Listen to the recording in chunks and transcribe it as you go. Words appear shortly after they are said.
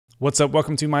What's up?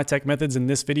 Welcome to My Tech Methods. In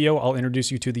this video, I'll introduce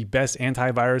you to the best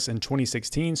antivirus in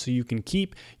 2016 so you can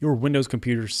keep your Windows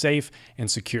computer safe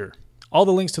and secure. All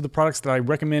the links to the products that I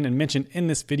recommend and mention in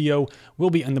this video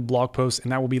will be in the blog post,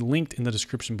 and that will be linked in the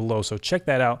description below, so check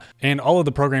that out. And all of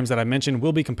the programs that I mentioned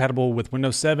will be compatible with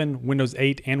Windows 7, Windows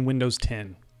 8, and Windows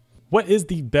 10. What is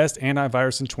the best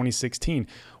antivirus in 2016?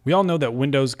 We all know that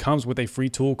Windows comes with a free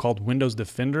tool called Windows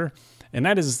Defender, and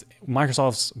that is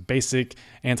Microsoft's basic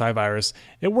antivirus.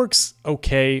 It works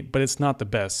okay, but it's not the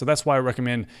best. So that's why I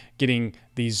recommend getting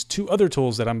these two other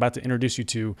tools that I'm about to introduce you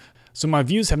to. So my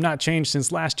views have not changed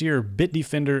since last year.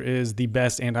 BitDefender is the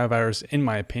best antivirus in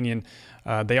my opinion.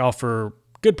 They offer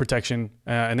good protection,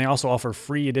 and they also offer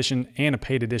free edition and a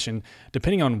paid edition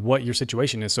depending on what your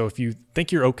situation is. So if you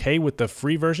think you're okay with the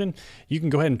free version, you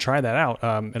can go ahead and try that out.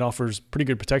 It offers pretty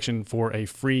good protection for a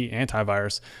free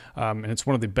antivirus, and it's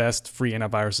one of the best free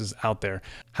antiviruses out there.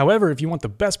 However, if you want the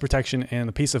best protection and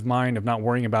the peace of mind of not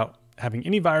worrying about having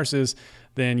any viruses,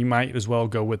 then you might as well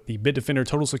go with the BitDefender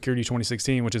Total Security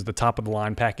 2016, which is the top of the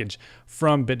line package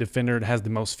from BitDefender. It has the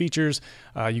most features.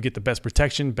 You get the best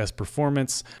protection, best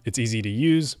performance. It's easy to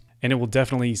use, and it will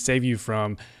definitely save you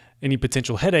from any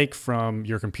potential headache from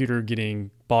your computer getting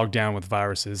bogged down with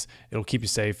viruses. It'll keep you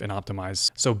safe and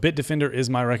optimized. So BitDefender is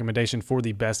my recommendation for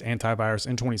the best antivirus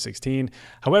in 2016.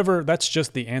 However, that's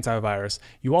just the antivirus.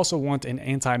 You also want an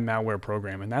anti-malware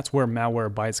program, and that's where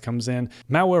Malwarebytes comes in.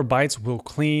 Malwarebytes will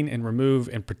clean and remove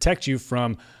and protect you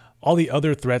from all the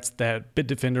other threats that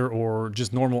BitDefender or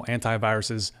just normal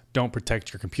antiviruses don't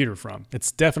protect your computer from.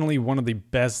 It's definitely one of the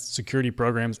best security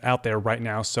programs out there right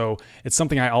now. So it's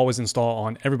something I always install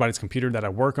on everybody's computer that I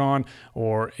work on,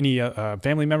 or any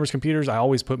family members' computers. I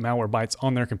always put Malwarebytes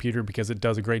on their computer because it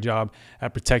does a great job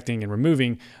at protecting and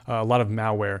removing a lot of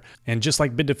malware. And just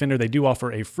like BitDefender, they do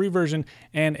offer a free version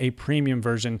and a premium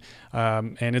version,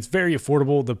 and it's very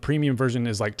affordable. The premium version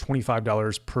is like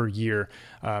 $25 per year.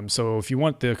 So if you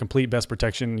want the complete best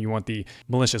protection, you want the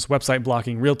malicious website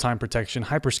blocking, real-time protection,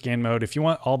 hyperscan mode, if you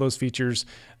want all those features,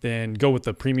 then go with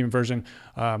the premium version.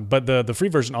 But the free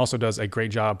version also does a great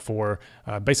job for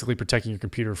basically protecting your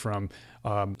computer from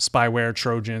spyware,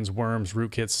 trojans, worms,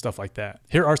 rootkits, stuff like that.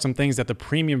 Here are some things that the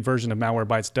premium version of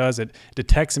Malwarebytes does. It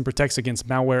detects and protects against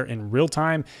malware in real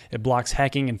time. It blocks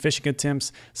hacking and phishing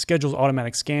attempts, schedules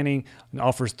automatic scanning, and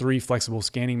offers 3 flexible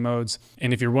scanning modes.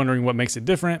 And if you're wondering what makes it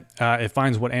different, it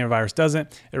finds what antivirus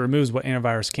doesn't. It removes what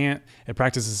antivirus can't. It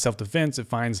practices self-defense. It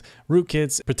finds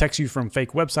rootkits, protects you from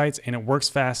fake websites, and it works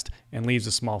fast and leaves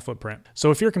a small footprint.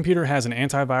 So if your computer has an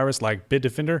antivirus like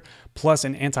BitDefender plus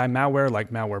an anti-malware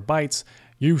like Malwarebytes,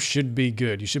 you should be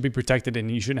good. You should be protected,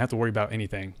 and you shouldn't have to worry about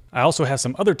anything. I also have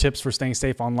some other tips for staying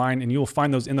safe online, and you will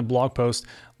find those in the blog post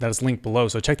that is linked below.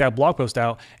 So check that blog post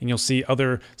out, and you'll see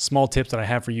other small tips that I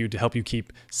have for you to help you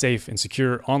keep safe and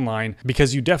secure online,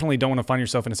 because you definitely don't want to find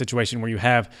yourself in a situation where you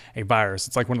have a virus.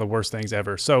 It's like one of the worst things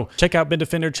ever. So check out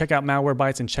BitDefender, check out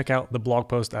Malwarebytes, and check out the blog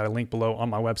post that I linked below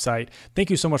on my website. Thank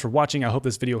you so much for watching. I hope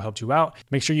this video helped you out.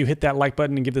 Make sure you hit that like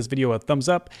button and give this video a thumbs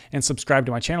up, and subscribe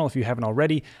to my channel if you haven't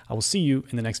already. I will see you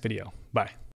in the next video. Bye.